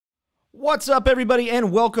What's up, everybody,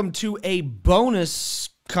 and welcome to a bonus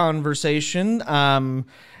conversation. I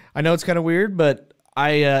know it's kind of weird, but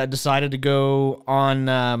I decided to go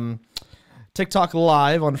on TikTok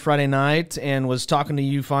Live on Friday night and was talking to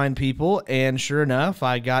you fine people, and sure enough,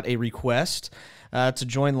 I got a request to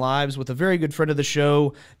join lives with a very good friend of the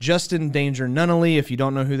show, Justin Danger Nunley. If you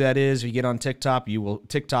don't know who that is, if you get on TikTok, you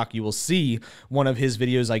will see one of his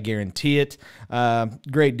videos. I guarantee it.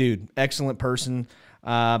 Great dude, excellent person.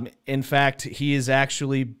 In fact, he has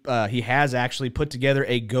actually put together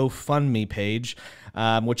a GoFundMe page,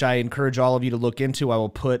 which I encourage all of you to look into. I will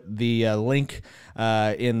put the link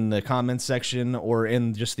in the comments section or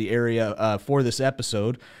in just the area for this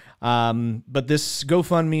episode. But this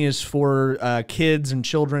GoFundMe is for kids and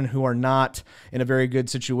children who are not in a very good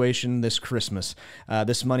situation this Christmas.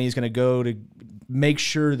 This money is going to go to make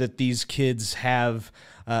sure that these kids have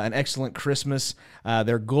an excellent Christmas.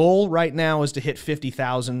 Their goal right now is to hit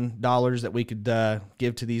 $50,000 that we could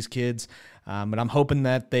give to these kids. But I'm hoping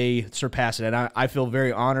that they surpass it. And I feel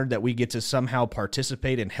very honored that we get to somehow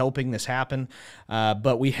participate in helping this happen.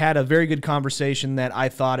 But we had a very good conversation that I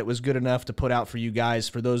thought it was good enough to put out for you guys,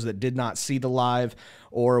 for those that did not see the live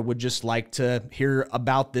or would just like to hear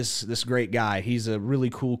about this great guy. He's a really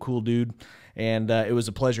cool dude. And it was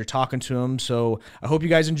a pleasure talking to him. So I hope you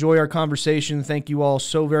guys enjoy our conversation. Thank you all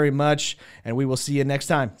so very much. And we will see you next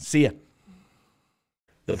time. See ya.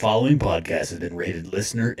 The following podcast has been rated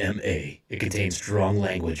Listener MA. It contains strong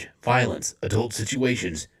language, violence, adult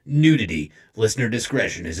situations, nudity. Listener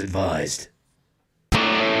discretion is advised.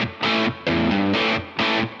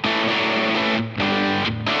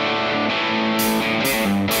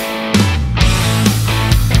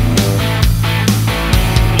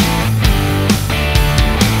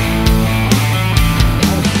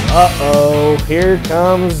 Uh-oh, here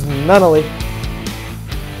comes Nunley.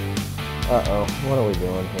 Uh-oh, what are we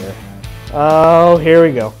doing here? Oh, here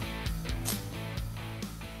we go.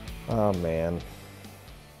 Oh, man.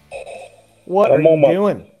 What are you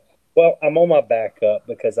doing? Well, I'm on my backup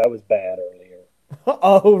because I was bad earlier.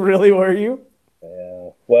 Oh, really, were you? Yeah.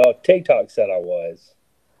 Well, TikTok said I was.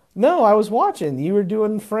 No, I was watching. You were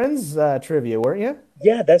doing Friends trivia, weren't you?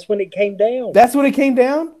 Yeah, that's when it came down. That's when it came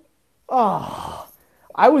down? Oh,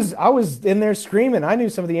 I was in there screaming. I knew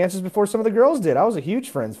some of the answers before some of the girls did. I was a huge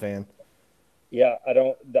Friends fan. Yeah, I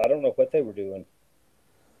don't know what they were doing.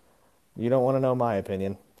 You don't want to know my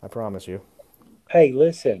opinion. I promise you. Hey,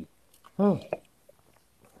 listen. Oh.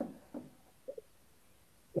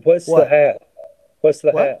 What's What? the hat? What's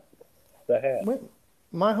the What? hat? The hat.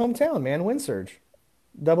 My hometown, man, Windsurge.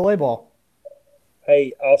 Double A ball.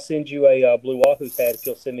 Hey, I'll send you a Blue Wahoo's hat if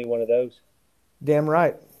you'll send me one of those. Damn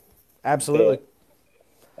right. Absolutely.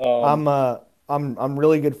 I'm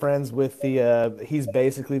really good friends with the he's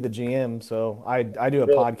basically the GM, so I do a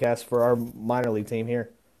Really? podcast for our minor league team here.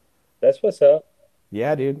 That's what's up.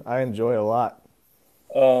 Yeah, dude, I enjoy it a lot.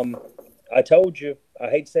 I told you. I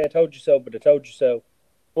hate to say I told you so, but I told you so.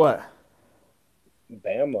 What?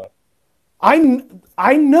 Bama.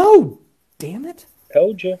 I know. Damn it.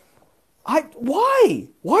 Told you. Why?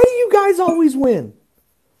 Why do you guys always win?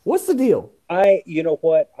 What's the deal? You know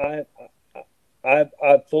what?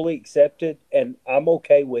 I've fully accepted, and I'm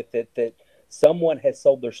okay with it, that someone has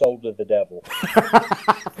sold their soul to the devil.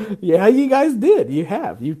 Yeah, you guys did. You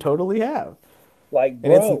have. You totally have. Like,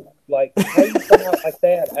 bro, like, how you come out like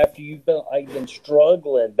that after you've been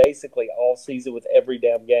struggling basically all season with every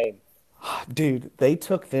damn game? Dude, they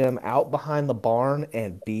took them out behind the barn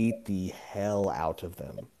and beat the hell out of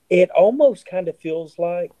them. It almost kind of feels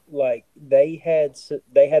like they had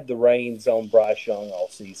the reins on Bryce Young all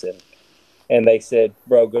season, and they said,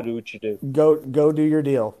 "Bro, go do what you do. Go do your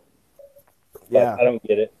deal." Yeah, I don't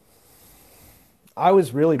get it. I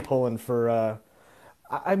was really pulling for.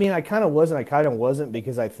 I mean, I kind of was and I kind of wasn't,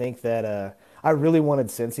 because I think that I really wanted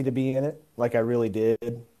Cincy to be in it, like I really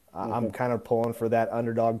did. I'm kind of pulling for that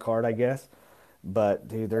underdog card, I guess. But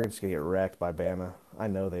dude, they're just gonna get wrecked by Bama. I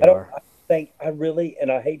know they are. And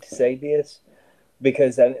I hate to say this,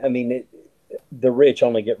 because I mean, the rich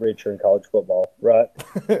only get richer in college football, right?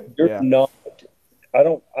 Yeah. I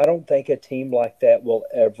don't think a team like that will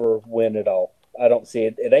ever win it all. I don't see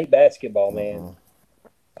it. It ain't basketball, man.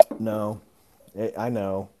 No, I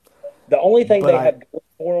know. The only thing they have going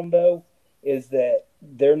for them, though, is that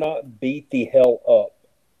they're not beat the hell up.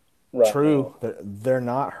 Right. True. They're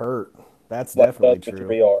not hurt. That's definitely true.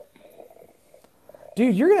 We are.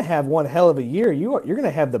 Dude, you're gonna have one hell of a year. You're gonna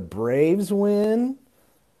have the Braves win.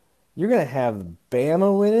 You're gonna have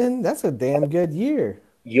Bama winning. That's a damn good year.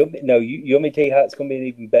 You want me to tell you how it's gonna be an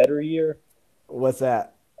even better year? What's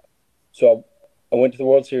that? So I went to the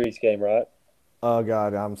World Series game, right? Oh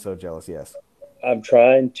God, I'm so jealous. Yes. I'm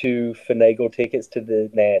trying to finagle tickets to the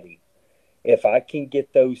Natty. If I can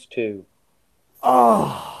get those two,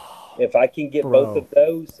 Oh, if I can get both bro. of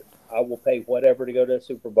those, I will pay whatever to go to a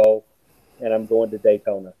Super Bowl, and I'm going to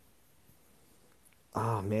Daytona.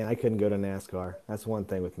 Oh man, I couldn't go to NASCAR. That's one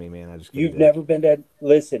thing with me, man. I just couldn't You've do it. never been to,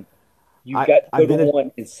 listen, you've got to I've go to been a,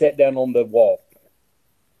 one and sit down on the wall.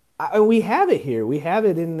 we have it here. We have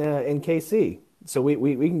it in KC. So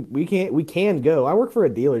we can go. I work for a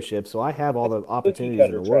dealership, so I have all the Cookie opportunities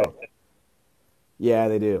in cutter the track. world. Yeah,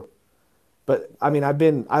 they do. But I mean,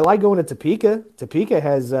 I like going to Topeka. Topeka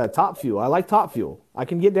has Top Fuel. I like Top Fuel. I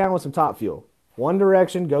can get down with some Top Fuel. One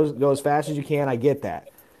direction, go as fast as you can. I get that.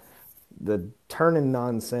 The turning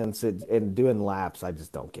nonsense and doing laps, I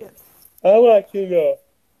just don't get. I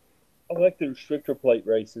like the restrictor plate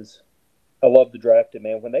races. I love the drafting,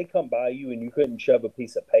 man. When they come by you and you couldn't shove a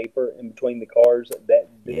piece of paper in between the cars, that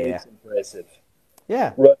Yeah, is impressive.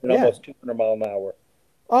 yeah, Running yeah. almost 200 mile an hour.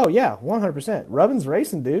 Oh yeah, 100%. Rubbin's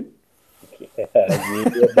racing, dude. Yeah.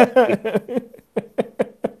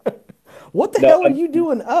 What the No, hell are you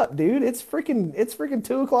doing up, dude? It's freaking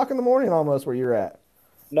 2 o'clock in the morning almost where you're at.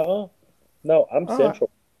 no, I'm Oh, central.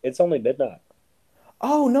 It's only midnight.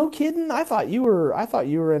 oh, no kidding. I thought you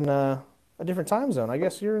were in a different time zone. I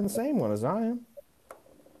guess you're in the same one as I am.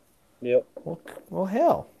 Yep. Well,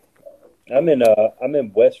 hell. I'm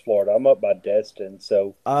in West Florida. I'm up by Destin,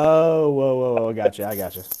 so Oh, whoa, whoa, whoa. I got you.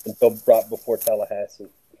 until right before Tallahassee.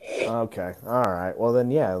 Okay. All right. Well, then,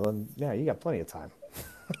 yeah, you got plenty of time.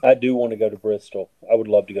 I do want to go to Bristol. I would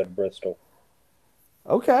love to go to Bristol.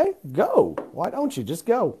 Okay, go. Why don't you just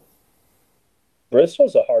go?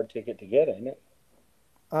 Bristol's a hard ticket to get, ain't it?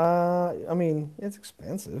 I mean, it's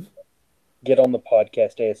expensive. Get on the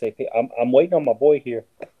podcast ASAP. I'm waiting on my boy here.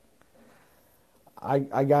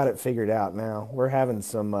 I got it figured out now. We're having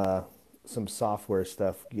some software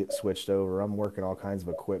stuff get switched over. I'm working all kinds of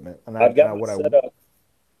equipment, and I've got my setup.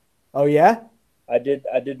 oh yeah, I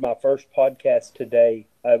did my first podcast today.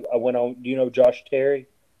 I went on. Do you know Josh Terry?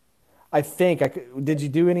 I think did you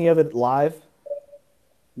do any of it live?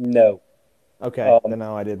 No. Okay, Um, then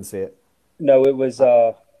no, I didn't see it. no, it was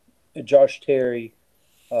Josh Terry,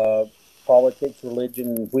 uh, politics, religion,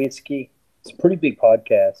 and whiskey. It's a pretty big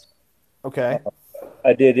podcast. Okay,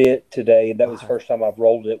 I did it today, and that was the first time I've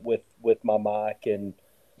rolled it with my mic and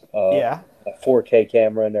yeah, a 4K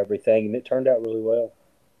camera and everything, and it turned out really well.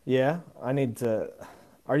 yeah. I need to.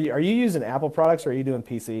 Are you using Apple products or are you doing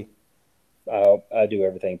PC? I do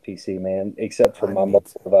everything PC, man, except for I my need.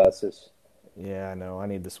 mobile devices. Yeah, I know. I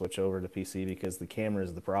need to switch over to PC because the camera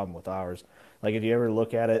is the problem with ours. Like if you ever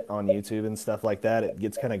look at it on YouTube and stuff like that, it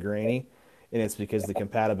gets kind of grainy, and it's because the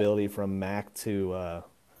compatibility from Mac to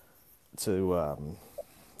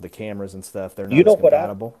the cameras and stuff, they're You not know as what I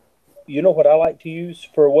compatible. you know what I like to use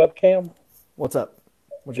for a webcam? What's up?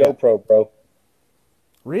 What you got? GoPro, bro.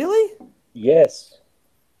 Really? Yes,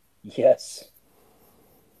 yes,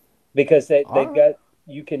 because All they've right. got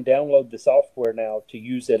you can download the software now to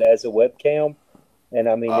use it as a webcam, and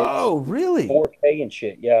I mean it's Oh, really? 4K and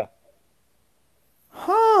shit. Yeah,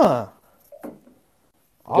 Huh.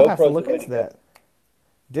 I'll have to GoPro's the look way to into go. that.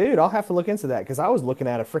 Dude, I'll have to look into that because I was looking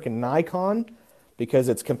at a freaking Nikon because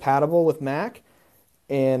it's compatible with Mac.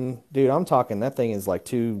 And dude, I'm talking that thing is like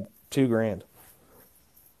two grand.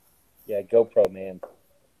 Yeah, GoPro, man.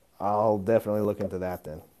 I'll definitely look into that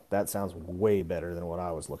then. That sounds way better than what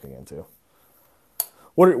I was looking into.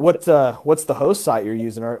 What's the host site you're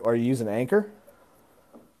using? Are you using Anchor?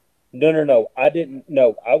 No. I didn't.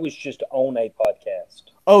 No, I was just on a podcast.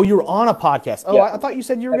 Oh, you were on a podcast. Oh, Yeah, I thought you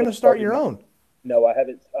said you I were going haven't to start started your my. own. No, I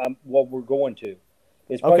haven't. Well, we're going to.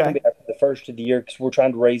 It's probably gonna Okay. be after the first of the year because we're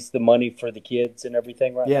trying to raise the money for the kids and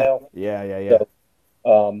everything right Yeah. now. Yeah, yeah, yeah. So,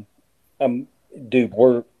 um, dude,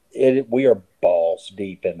 we are balls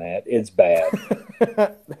deep in that. It's bad.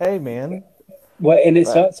 Hey, man. Well, and it's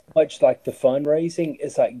Uh, not so much like the fundraising;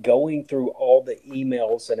 it's like going through all the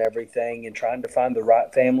emails and everything, and trying to find the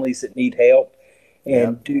right families that need help.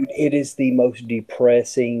 yep. And dude, it is the most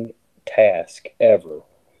depressing task ever.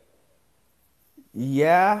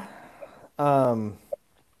 Yeah. Um,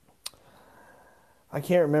 I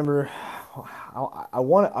can't remember. I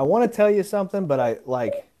want to tell you something, but I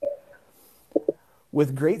like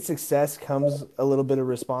with great success comes a little bit of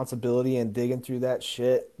responsibility and digging through that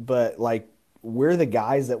shit. But like we're the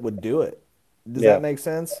guys that would do it. Does Yeah, that make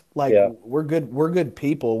sense? Like yeah. we're good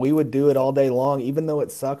people. We would do it all day long, even though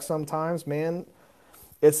it sucks sometimes, man.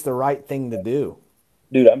 It's the right thing to do.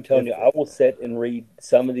 Dude, I'm telling If you, I will sit and read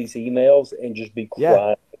some of these emails and just be yeah,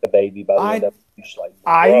 crying like a baby by the end I of it. Just like,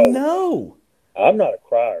 I bro, know. I'm not a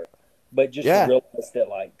crier, but just to Yeah. realize that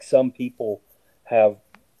like some people have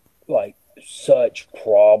like such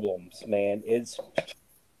problems, man. It's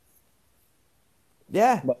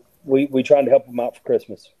Yeah. we trying to help them out for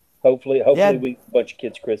Christmas. Hopefully Yeah. we a bunch of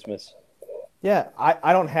kids Christmas. Yeah.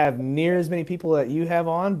 I don't have near as many people that you have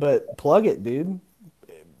on, but plug it, dude.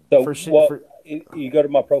 So, For shit. well, For you go to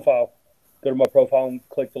my profile, and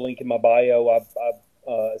click the link in my bio. I've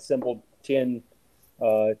assembled 10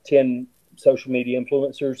 social media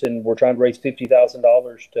influencers, and we're trying to raise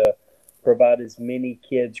 $50,000 to provide as many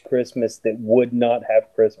kids Christmas that would not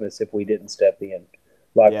have Christmas if we didn't step in.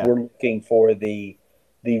 Like yeah. we're looking for the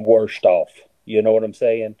worst off. You know what I'm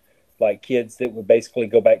saying? Like kids that would basically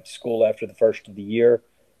go back to school after the first of the year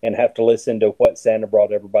and have to listen to what Santa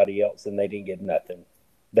brought everybody else, and they didn't get nothing.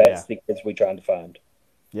 Yeah. That's the kids we're trying to find.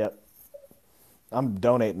 Yep. I'm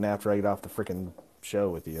donating after I get off the freaking show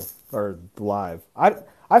with you or live.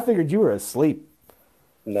 I figured you were asleep.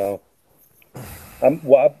 No, I've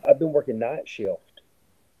been working night shift,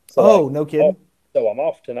 so Oh, like, no kidding. so I'm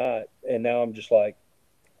off tonight, and now I'm just like,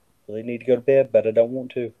 really need to go to bed, but I don't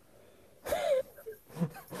want to.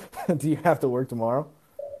 Do you have to work tomorrow?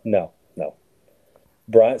 No, no.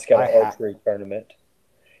 Bryant's got I an have. archery tournament.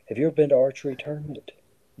 Have you ever been to archery tournament?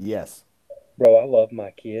 Yes. Bro, I love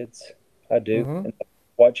my kids. I do. Mm-hmm. And I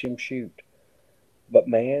watch him shoot. But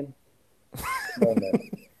man, come on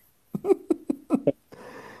now.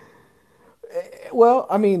 Well,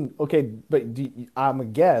 I mean, okay, but I'm a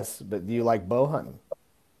guess, but do you like bow hunting?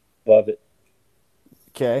 Love it.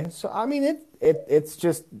 Okay, so I mean, it's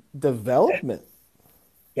just development.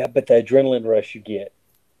 Yeah, but the adrenaline rush you get.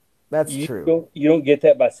 That's true. You don't get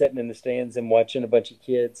that by sitting in the stands and watching a bunch of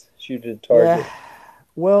kids shoot at a Yeah. target.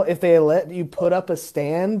 Well, if they let you put up a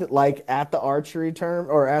stand like at the archery term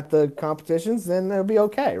or at the competitions, then it'll be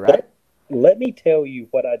okay, right? Let me tell you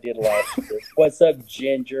what I did last year. What's up,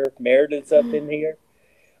 Ginger? Meredith's up in here.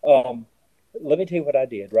 Um, Let me tell you what I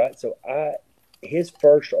did, right? So his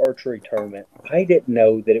first archery tournament, I didn't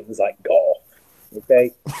know that it was like golf.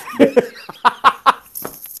 Okay. But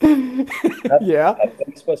Yeah. I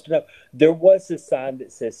was supposed to know. There was a sign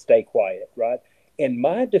that says stay quiet, right? In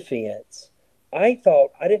my defense, I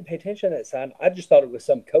didn't pay attention to that sign. I just thought it was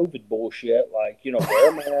some COVID bullshit, like, wear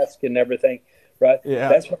a mask and everything, right? Yeah.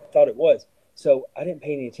 That's what I thought it was. So I didn't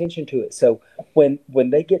pay any attention to it. So when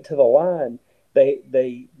they get to the line, they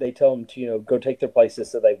tell them to, go take their places.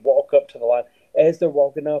 So they walk up to the line. As they're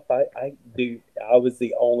walking up, I was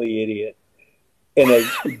the only idiot in a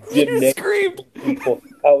You gymnasium screamed. of people.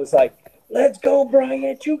 I was like, "Let's go,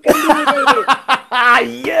 Bryant! You can do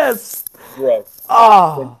it, Yes. bro!"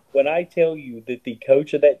 Ah. When I tell you that the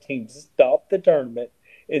coach of that team stopped the tournament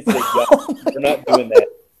and said, "Y'all, we're not doing that.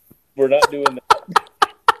 We're not doing that."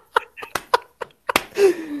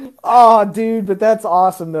 Oh, dude, but that's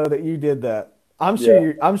awesome though that you did that.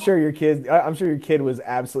 Yeah, I'm sure your kid was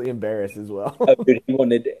absolutely embarrassed as well. dude, he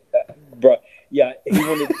wanted, bro. Yeah, he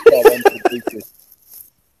wanted to fall on the bleachers.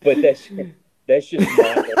 But that's just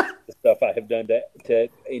not the stuff I have done to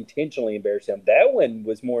intentionally embarrass him. That one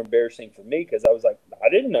was more embarrassing for me because I was like, I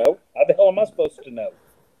didn't know. How the hell am I supposed to know?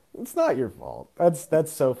 It's not your fault.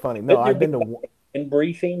 That's so funny. No, Shouldn't there I've be been to like in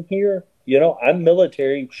briefing here? I'm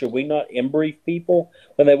military. Should we not in brief people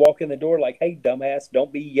when they walk in the door? Like, hey, dumbass,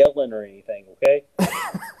 don't be yelling or anything, okay?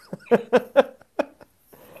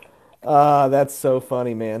 that's so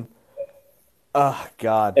funny, man. Oh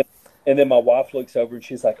God. And, and then my wife looks over and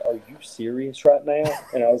she's like, "Are you serious right now?"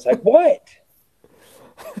 And I was like, "What?"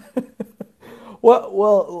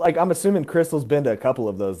 Well, like I'm assuming Crystal's been to a couple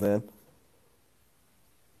of those then.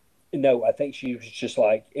 No, I think she was just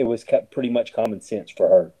like it was pretty much common sense for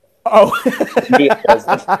her. Oh. Me, it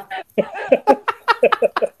wasn't.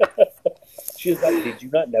 She was like, "Did you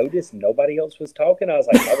not notice nobody else was talking?" I was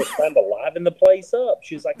like, "I was trying to liven the place up."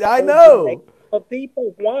 She was like, I "I told you to know. hang with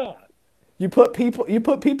people. Why?" You put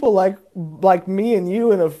people like me and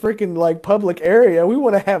you in a freaking like public area. We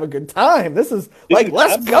want to have a good time. This is like Dude,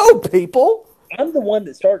 let's go, people. I'm the one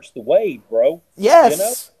that starts the wave, bro.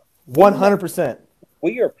 Yes. We are 100%.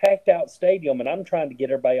 we are packed out stadium, and I'm trying to get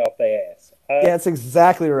everybody off their ass. Yeah, that's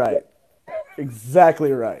exactly right.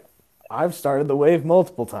 Exactly right. I've started the wave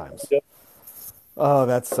multiple times. Oh,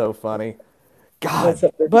 that's so funny. What's God.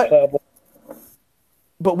 up, Club?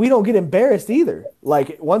 But we don't get embarrassed either.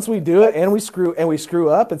 Like once we do it and we screw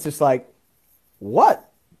up, it's just like,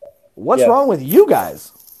 what? What's Yeah. wrong with you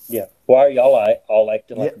guys? Yeah. Why are y'all all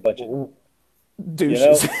acting like a bunch of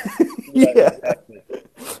Douches. Yeah. Exactly.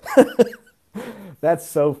 That's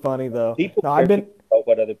so funny though. People No, care about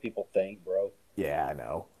what other people think, bro. yeah, I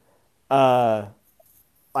know.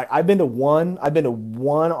 Like I've been to one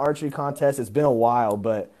archery contest. It's been a while,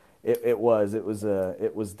 but it was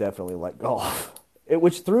definitely like golf.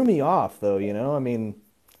 which threw me off, though. I mean,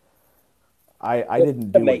 I It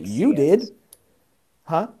didn't kinda do what makes you sense. did,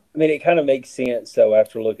 huh? I mean, it kind of makes sense though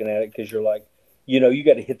after looking at it because you're like, you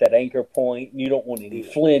got to hit that anchor point, and you don't want any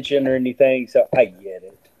flinching or anything. So I get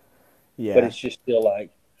it, but Yeah. it's just still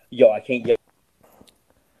like, yo, I can't get.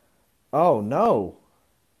 Oh no.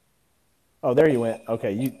 Oh, there you went.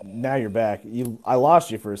 Okay, now you're back. I lost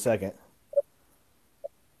you for a second.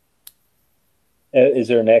 Is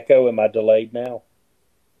there an echo? Am I delayed now?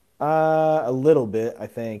 A little bit, I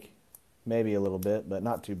think. Maybe a little bit, but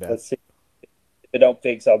not too bad. Let's see. If it don't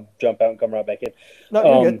fix, I'll jump out and come right back in. No,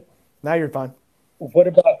 you're good. Um, Now you're fine. what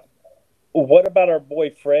about what about our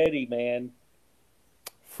boy Freddie, man?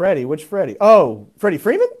 Freddie, which Freddie? Oh, Freddie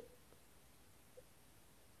Freeman?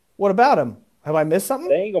 What about him? Have I missed something?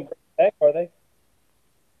 They ain't gonna bring him back, are they?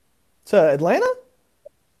 To Atlanta?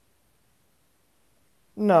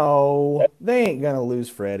 No, That, they ain't gonna lose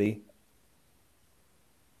Freddie.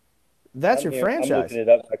 That's your I'm looking franchise. it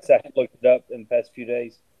up. Like I haven't looked it up in the past few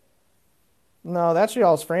days. No, that's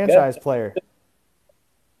y'all's Yeah, franchise player.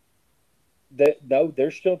 no,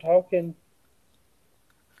 they're still talking.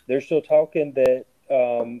 They're still talking that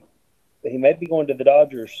he may be going to the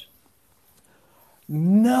Dodgers.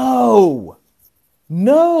 No,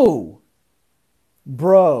 no,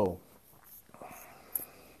 bro.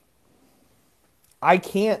 I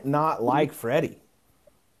can't not like Freddie.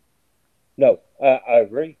 No, I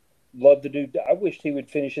agree. Love the dude. I wished he would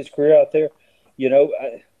finish his career out there.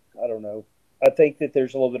 I don't know. I think that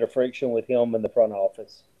there's a little bit of friction with him in the front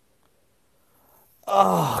office.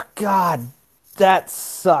 Oh God, that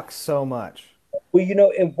sucks so much.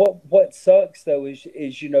 Well, and what sucks though is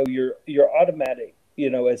you're automatic.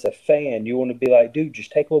 As a fan, you want to be like, dude,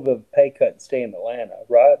 just take a little bit of a pay cut and stay in Atlanta,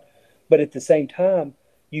 right? But at the same time,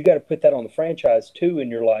 you got to put that on the franchise too. And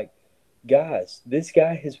you're like, guys, this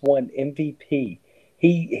guy has won MVP.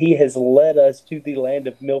 He has led us to the land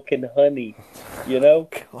of milk and honey.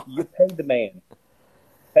 You pay the man,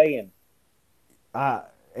 pay him.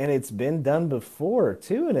 And it's been done before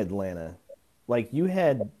too in Atlanta. Like you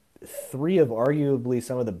had three of arguably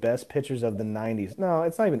some of the best pitchers of the 90s. No,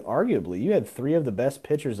 it's not even arguably. You had three of the best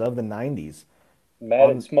pitchers of the 90s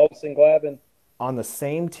Maddox, on Smoltz, and Glavine. on the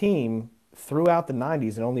same team throughout the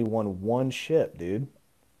 90s and only won one ship, dude.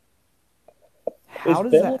 It was How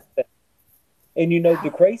does Bell. that And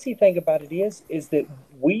the crazy thing about it is that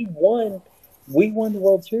we won we won the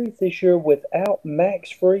World Series this year without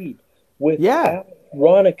Max Fried, Yeah. without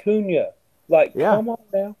Ron Acuna. Like, Yeah. come on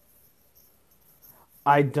now.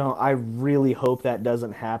 I really hope that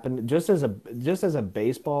doesn't happen just as a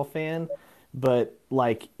baseball fan, but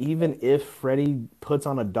like even if Freddie puts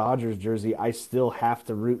on a Dodgers jersey, I still have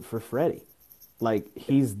to root for Freddie. Like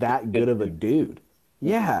he's that good Good of a dude. dude.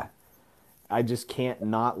 Yeah. I just can't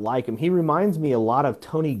not like him. He reminds me a lot of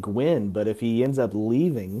Tony Gwynn, but if he ends up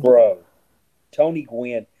leaving, Bro, Tony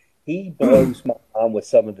Gwynn, he blows my mind with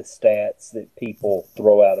some of the stats that people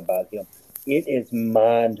throw out about him. It is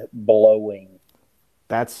mind blowing.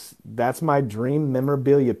 that's my dream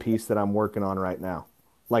memorabilia piece that I'm working on right now.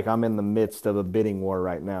 Like I'm in the midst of a bidding war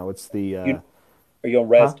right now. It's the You Are you on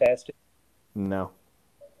huh? Rastastic? No.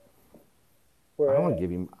 Where at?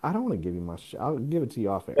 I don't want to give you my I'll give it to you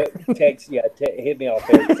off air. But hit me off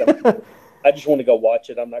there 'cause I just want to go watch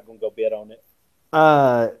it. I'm not going to go bid on it.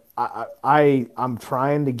 I'm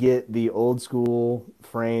trying to get the old school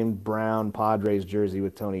framed brown Padres jersey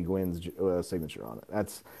with Tony Gwynn's signature on it.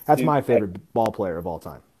 That's Dude, my favorite ball player of all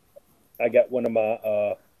time. I got one of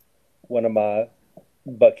my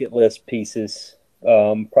bucket list pieces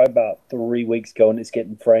probably about 3 weeks ago, and it's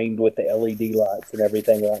getting framed with the LED lights and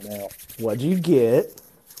everything right now. What'd you get?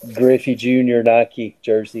 Griffey Jr. Nike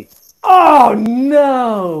jersey. Oh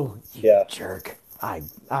no, you Yeah, jerk!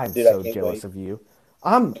 I'm dude, I so can't jealous wait. of you.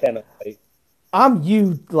 I'm Cannot wait. I'm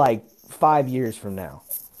you like 5 years from now.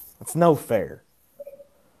 It's no fair.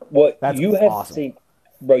 What That's you haven't awesome. seen,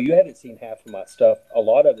 bro? You haven't seen half of my stuff. A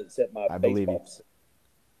lot of it's at my I believe you. baseball.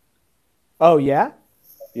 Oh yeah.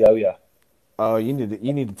 Yeah, oh, yeah. Oh, you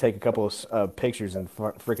need to take a couple of pictures and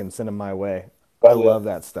freaking send them my way. I I will. love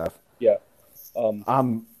that stuff. Yeah. Um,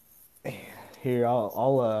 I'm here.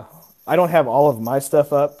 I don't have all of my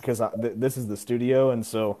stuff up because this is the studio, and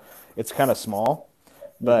so it's kind of small.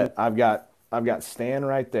 mhm. But I've got Stan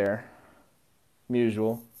right there,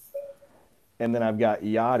 Musial, and then I've got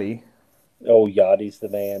Yachty. Oh, Yachty's the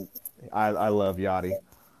man. I love Yachty.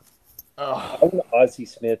 I want an Ozzie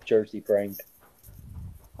Smith jersey framed.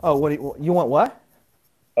 Oh, you want what?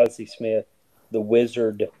 Ozzie Smith, the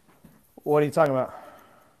wizard, What are you talking about?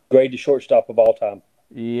 greatest shortstop of all time.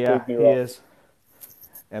 Yeah, Prove me he wrong. is.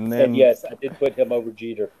 And And then yes, I did put him over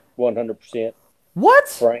Jeter, 100%. What?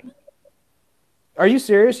 Frank. Are you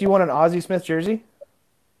serious? You want an Ozzie Smith jersey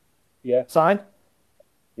Yeah, signed?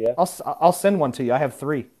 yeah. I'll send one to you. I have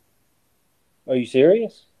 3. Are you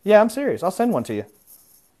serious? Yeah, I'm serious. I'll send one to you.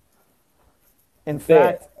 In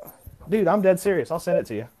Bet. fact, dude, I'm dead serious. I'll send it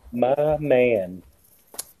to you. My man.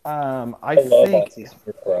 I I love think Ozzie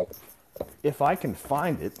Smith, bro. if I can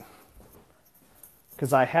find it,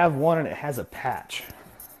 because I have one and it has a patch,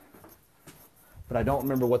 but I don't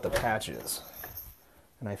remember what the patch is.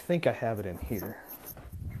 And I think I have it in here.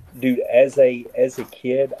 Dude, as a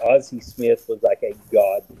kid, Ozzie Smith was like a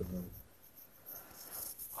god to me.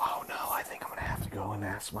 Oh no, I think I'm gonna have to go and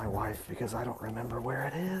ask my wife because I don't remember where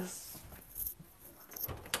it is.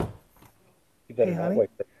 You better Hey, not honey, wait.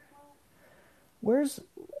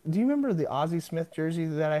 do you remember the Ozzie Smith jersey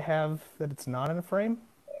that I have that it's not in a frame?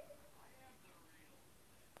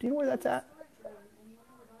 Do you know where that's at?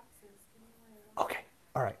 Okay,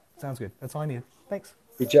 all right, sounds good. That's all I need. Thanks.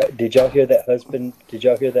 Did y'all hear that husband? Did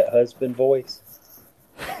y'all hear that husband voice?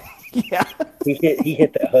 Yeah. He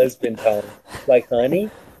hit that husband tone. Like, honey,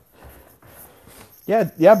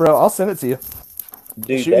 Yeah, bro. I'll send it to you.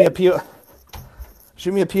 dude, Shoot me a PO.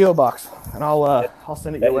 Shoot me a PO box, and I'll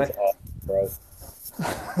send it your that is way.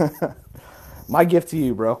 awesome, bro. My gift to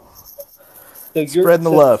you, bro. So Spreading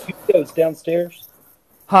the love. studio's downstairs.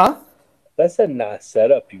 Huh? That's a nice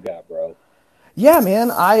setup you got, bro. Yeah,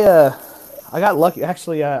 man. I got lucky.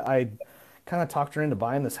 Actually, I kind of talked her into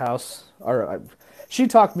buying this house, she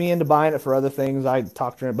talked me into buying it for other things. I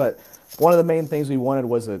talked her in, but one of the main things we wanted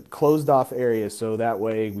was a closed off area, so that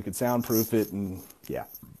way we could soundproof it, and yeah.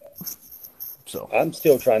 So I'm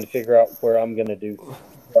still trying to figure out where I'm gonna do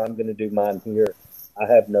mine here. I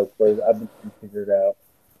have no clue. I've been trying to figure it out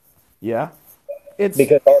yeah, it's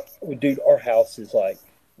because our house is like,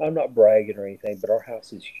 I'm not bragging or anything, but our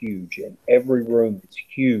house is huge and every room is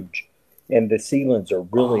huge, and the ceilings are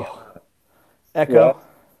really high. Right? echo.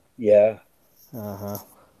 Yeah. Uh huh.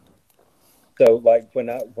 So like when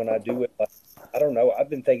I do it, like, I don't know. I've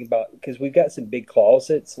been thinking about because we've got some big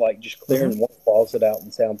closets, like just clearing one closet out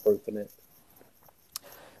and soundproofing it.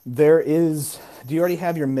 There is. Do you already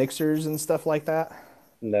have your mixers and stuff like that?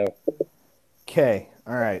 No. Okay.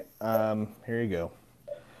 All right. Here you go.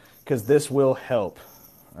 Because this will help.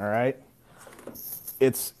 All right.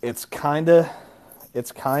 It's kind of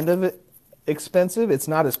expensive. It's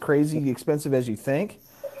not as crazy expensive as you think,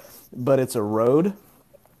 but it's a Rode.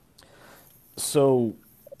 So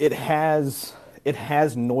it has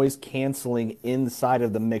noise canceling inside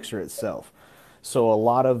of the mixer itself. So a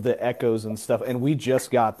lot of the echoes and stuff, and we just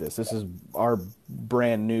got this. This is our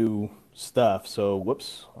brand new stuff. So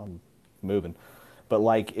whoops, I'm moving. But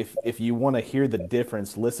like if you want to hear the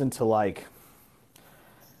difference, listen to like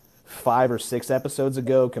 5 or 6 episodes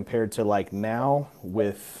ago compared to like now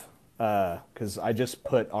with because I just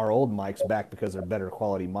put our old mics back because they're better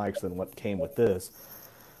quality mics than what came with this.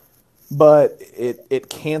 But it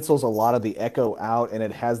cancels a lot of the echo out, and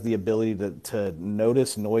it has the ability to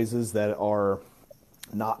notice noises that are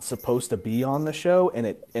not supposed to be on the show, and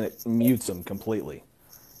it mutes them completely.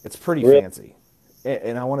 It's pretty Really? fancy,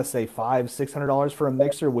 and I want to say $500-600 for a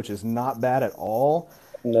mixer, which is not bad at all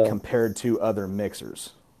No. compared to other mixers.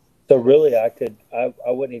 So really, I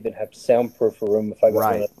wouldn't even have to soundproof a room if I got one.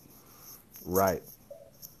 Right, right,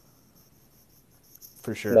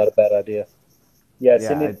 for sure. Not a bad idea. Yeah, Yeah,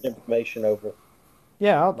 send me the information over.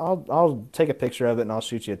 yeah. I'll take a picture of it and I'll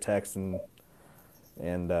shoot you a text and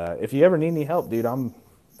if you ever need any help, dude,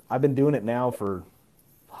 I've been doing it now for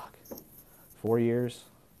 4 years,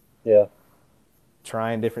 Yeah.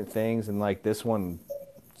 trying different things, and like this one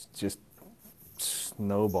just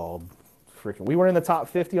snowballed. Freaking, we were in the top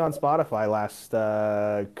 50 on Spotify last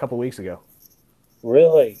couple weeks ago.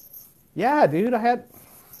 Really? Yeah, dude, I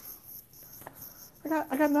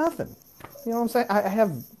got nothing. You know what I'm saying? I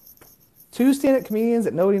have 2 stand-up comedians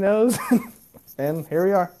that nobody knows, and here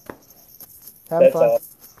we are, having That's fun. awesome.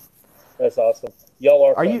 That's awesome. Y'all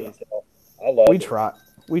are funny you? as hell. I love We it. try.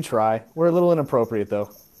 We try. We're a little inappropriate though,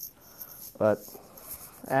 but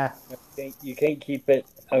You can't keep it.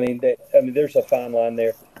 I mean, there's a fine line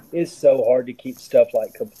there. It's so hard to keep stuff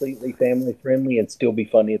like completely family friendly and still be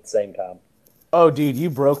funny at the same time. oh, dude, you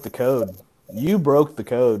broke the code. You broke the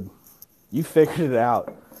code. You figured it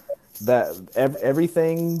out. That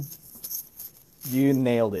everything, you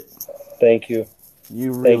nailed it. Thank you.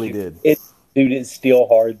 You Thank really you. did. Dude, it's still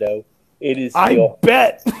hard though. It is I still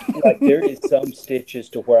bet. like there is some stitches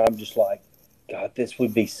to where I'm just like, God, this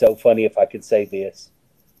would be so funny if I could say this,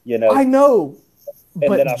 you know. I know, And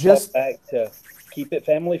but then I just fall back to keep it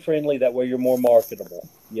family friendly. That way, you're more marketable,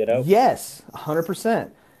 you know. yes,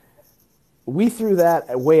 100%. we threw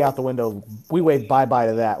that way out the window. We waved bye-bye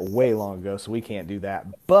to that way long ago, so we can't do that.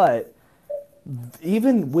 But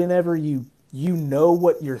even whenever you know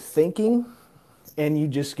what you're thinking and you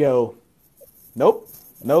just go, nope,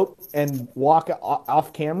 nope, and walk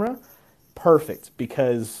off camera, perfect,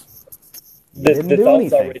 because you didn't The do thought's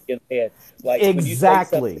anything. already in the head. Like when you say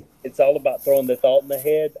Exactly. something, it's all about throwing the thought in the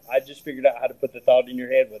head. I just figured out how to put the thought in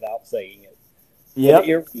your head without saying it. Well, the Yep.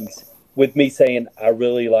 earrings, with me saying, I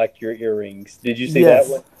really like your earrings. Did you see that Yes.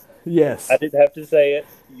 one? Yes. I didn't have to say it.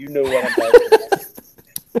 You know what I'm talking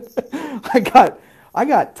about. I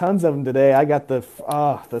got tons of them today. I got the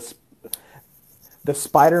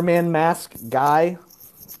Spider-Man mask guy,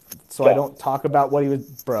 so I don't talk about what he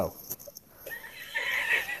was, bro.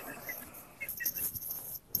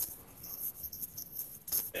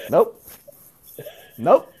 Nope.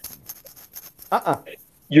 Nope.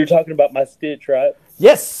 You're talking about my stitch, right?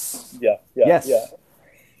 Yes. Yeah. Yes. Yeah.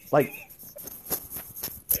 Like,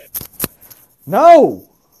 no.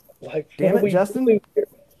 Like, Damn what are it, we Justin. doing here?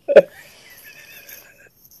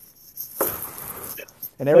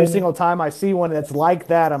 And every single time I see one that's like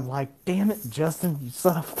that, I'm like, damn it, Justin, you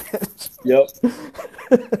son of a bitch. Yep.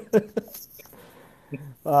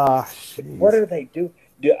 Ah, What jeez. are they doing?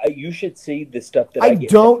 You should see the stuff that I I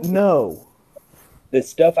get. don't know. The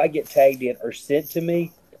stuff I get tagged in or sent to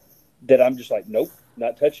me that I'm just like, nope,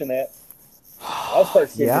 not touching that. I'll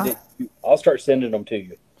start sending Yeah? it. I'll start sending them to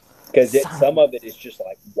you because some of it is just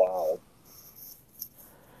like, wow.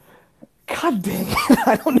 God dang it.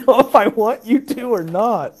 I don't know if I want you to or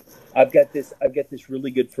not. I've got this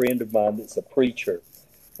really good friend of mine that's a preacher,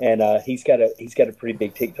 and he's got a pretty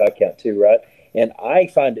big TikTok account too, right? And I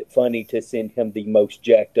find it funny to send him the most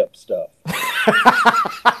jacked up stuff.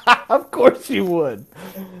 Of course you would.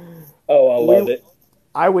 Oh, I love it.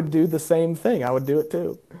 I would do the same thing. I would do it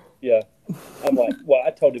too. Yeah. I'm like, well,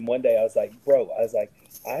 I told him one day, I was like, bro,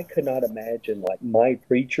 I could not imagine like my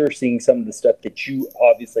preacher seeing some of the stuff that you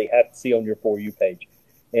obviously have to see on your For You page.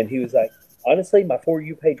 And he was like, honestly, my For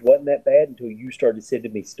You page wasn't that bad until you started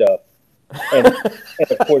sending me stuff. And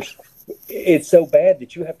of course, it's so bad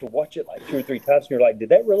that you have to watch it like 2 or 3 times. And you're like, did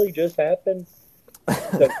that really just happen?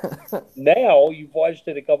 So now you've watched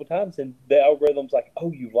it a couple times and the algorithm's like,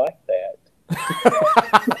 oh, you like that.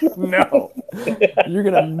 No. You're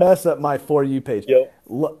going to mess up my For You page. Yep.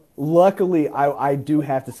 Luckily, I do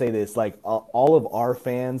have to say this. Like, all of our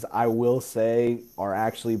fans, I will say, are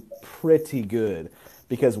actually pretty good.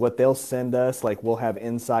 Because what they'll send us, like, we'll have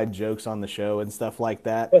inside jokes on the show and stuff like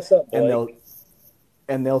that. What's up, Blake?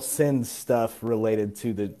 And they'll send stuff related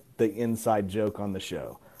to the inside joke on the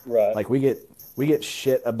show. Right. Like, we get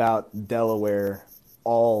shit about Delaware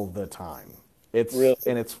all the time. It's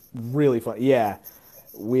really fun. Yeah,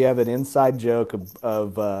 we have an inside joke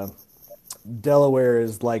of Delaware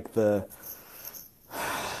is like the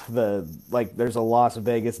like there's a Las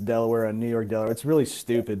Vegas, Delaware, a New York, Delaware. It's really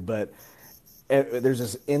stupid, but there's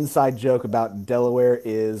this inside joke about Delaware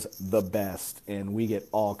is the best, and we get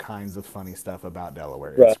all kinds of funny stuff about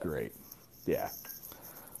Delaware. Right. It's great. Yeah.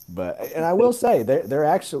 And I will say they're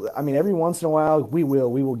actually, I mean, every once in a while we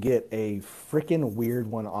will get a freaking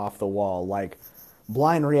weird one off the wall, like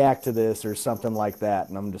blind react to this or something like that,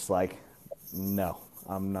 and I'm just like, no,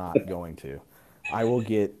 I'm not going to. I will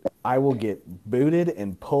get booted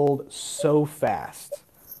and pulled so fast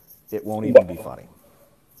it won't even be funny.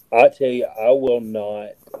 I tell you, I will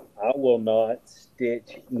not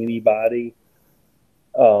stitch anybody.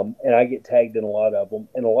 And I get tagged in a lot of them,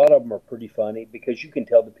 and a lot of them are pretty funny because you can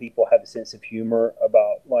tell the people have a sense of humor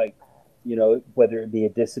about, like, you know, whether it be a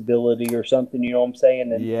disability or something, you know what I'm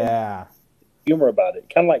saying? And humor about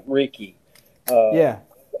it, kind of like Ricky. Yeah.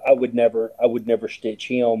 I would never stitch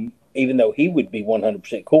him, even though he would be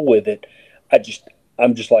 100% cool with it.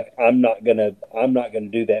 I'm just like, I'm not gonna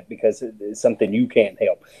do that because it's something you can't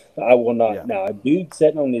help. I will not. Yeah. Now, a dude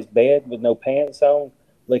sitting on his bed with no pants on,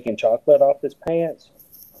 licking chocolate off his pants,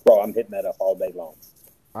 bro, I'm hitting that up all day long.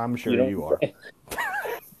 I'm sure you are.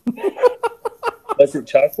 Was it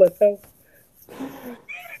chocolate though?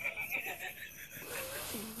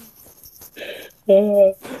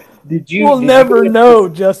 We'll never know,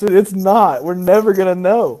 Justin. It's not. We're never gonna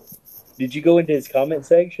know. Did you go into his comment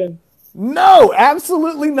section? No,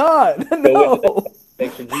 absolutely not. No.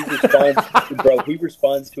 Section. He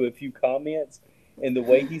responds to a few comments, and the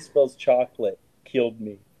way he spells chocolate killed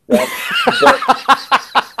me. Right?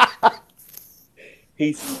 But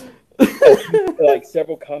he's like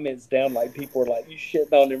several comments down, like people were like, "You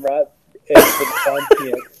shitting on him, right?" And for the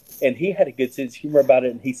content, and he had a good sense of humor about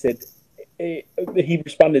it, and he said. He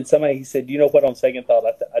responded somehow. He said, "You know what? On second thought,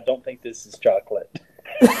 I don't think this is chocolate."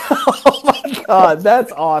 Oh my God,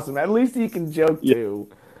 that's awesome. At least you can joke too.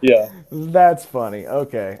 Yeah. That's funny.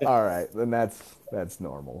 Okay, all right, then that's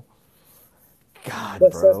normal. God,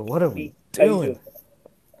 What's up, bro, what are we Pete? How you doing? doing?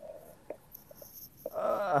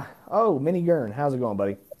 Oh, Mini Gurn, how's it going,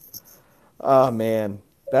 buddy? Oh man,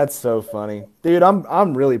 that's so funny, dude.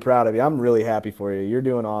 I'm really proud of you. I'm really happy for you. You're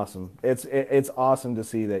doing awesome. It's awesome to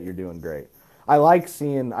see that you're doing great. I like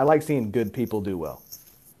seeing good people do well,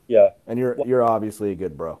 Yeah. and you're obviously a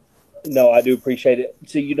good bro. No, I do appreciate it.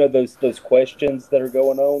 So you know those questions that are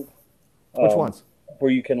going on, Which um, ones? where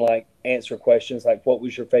you can like answer questions like what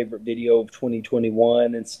was your favorite video of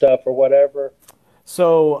 2021 and stuff or whatever.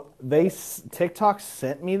 So TikTok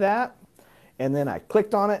sent me that, and then I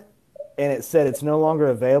clicked on it, and it said it's no longer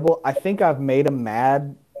available. I think I've made them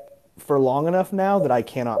mad for long enough now that I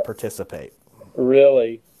cannot participate.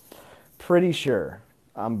 Really? Pretty sure.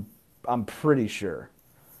 I'm pretty sure.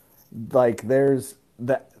 Like there's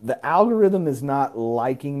the algorithm is not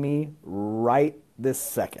liking me right this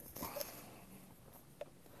second.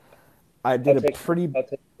 I I'll did a take pretty I'll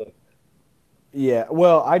take a look. yeah.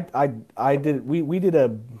 Well, I did we did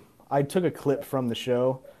a I took a clip from the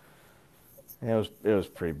show. And it was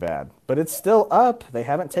pretty bad, but it's still up. They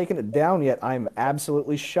haven't taken it down yet. I'm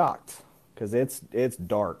absolutely shocked because it's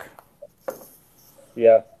dark.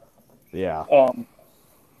 Yeah. Yeah. Um,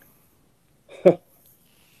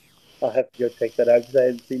 I'll have to go check that out because I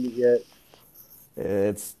haven't seen it yet.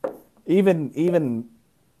 It's even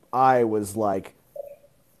I was like,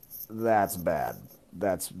 that's bad.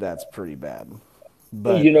 That's pretty bad.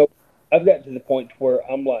 But You know, I've gotten to the point where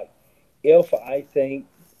I'm like, if I think,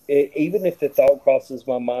 even if the thought crosses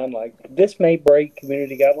my mind, like this may break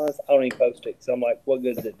community guidelines, I don't even post it. So I'm like, what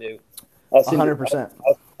good does it do? I'll send it. 100%.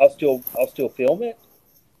 I'll still film it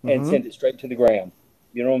and send it straight to the gram.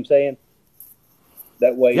 You know what I'm saying? Yep.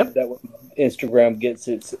 That way, Instagram gets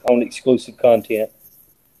its own exclusive content.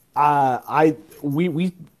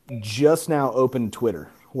 We just now opened Twitter.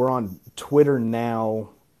 We're on Twitter now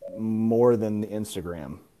more than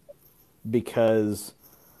Instagram because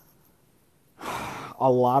a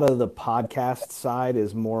lot of the podcast side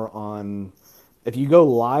is more on. If you go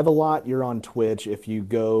live a lot, you're on Twitch. If you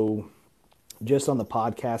go just on the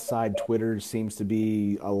podcast side, Twitter seems to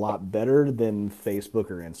be a lot better than Facebook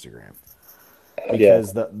or Instagram. Yeah,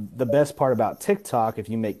 Because the best part about TikTok, if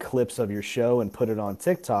you make clips of your show and put it on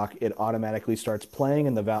TikTok, it automatically starts playing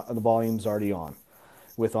and the volume's already on.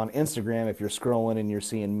 With on Instagram, if you're scrolling and you're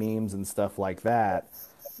seeing memes and stuff like that,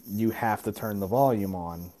 you have to turn the volume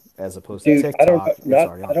on. As opposed to dude. I don't know. TikTok, it's Not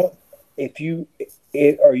already I on. don't. If you,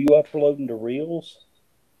 are you uploading to Reels?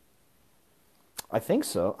 I think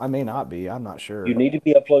so. I may not be. I'm not You sure. need to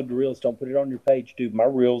be uploaded to Reels. Don't put it on your page, dude. My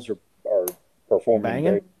Reels are performing Banging?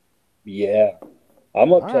 very. Yeah,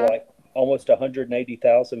 I'm up All to right. like almost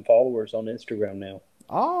 180,000 followers on Instagram now.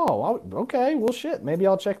 Oh, okay. Well, shit. Maybe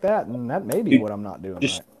I'll check that, and that may be Dude, what I'm not doing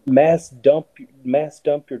just right. mass dump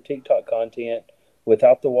your TikTok content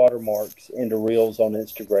without the watermarks into Reels on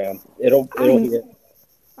Instagram. I don't It'll even, hit.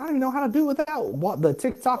 I don't even know how to do it without the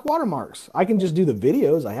TikTok watermarks. I can just do the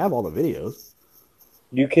videos. I have all the videos.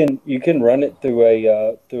 You can run it through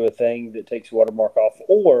a thing that takes watermark off,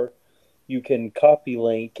 or you can copy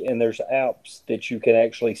link, and there's apps that you can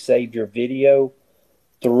actually save your video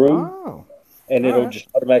through, Oh, and all it'll right. just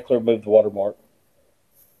automatically remove the watermark.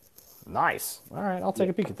 Nice. All right. I'll Yeah. take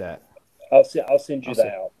a peek at that. I'll send you I'll the see.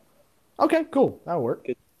 app. Okay, cool. That'll work.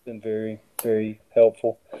 It's been very, very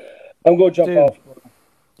helpful. I'm going to jump Dude. off.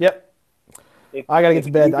 Yep. If I got to get if to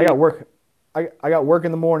you bed. need I got me, work. I got work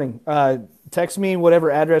in the morning. Text me whatever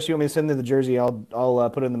address you want me to send to the Jersey. I'll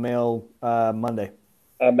put it in the mail Monday.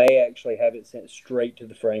 I may actually have it sent straight to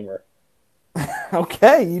the framer.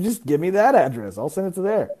 Okay, you just give me that address. I'll send it to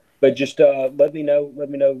there. But just let me know. Let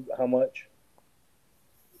me know how much.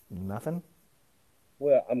 Nothing.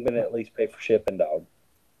 Well, I'm going to at least pay for shipping, dog.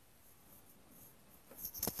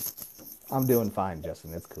 I'm doing fine,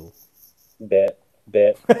 Justin. It's cool. Bet.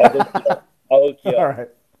 I'll hook you All up. right.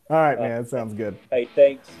 All right, man. That sounds good. Hey,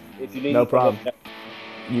 thanks. If you need No anything, let problem. me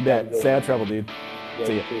know. You bet. Good. Stay out of trouble, dude. Yeah,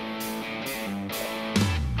 See you ya. too.